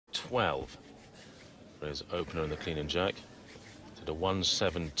112 for his opener in the clean and jerk. Did a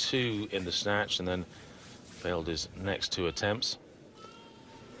 172 in the snatch and then failed his next two attempts.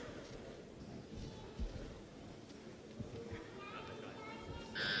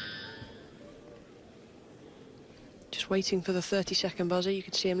 Just waiting for the 30-second buzzer. You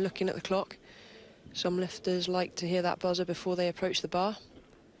can see him looking at the clock. Some lifters like to hear that buzzer before they approach the bar.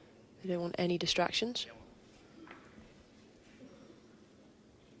 They don't want any distractions.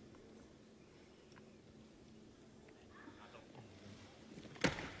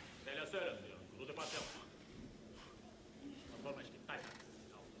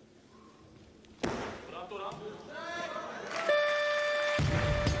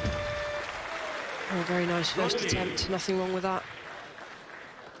 Oh, very nice first attempt, nothing wrong with that.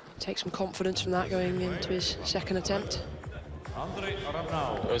 Take some confidence from that going into his second attempt.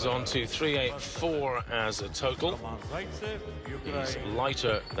 Goes on to 384 as a total. He's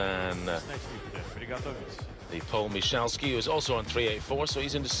lighter than the Pole Michalski, who is also on 384, so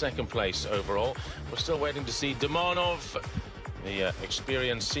he's into second place overall. We're still waiting to see Demonov, the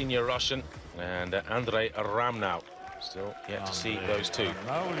experienced senior Russian, and Andrei Ramnau. Still yet to see those two.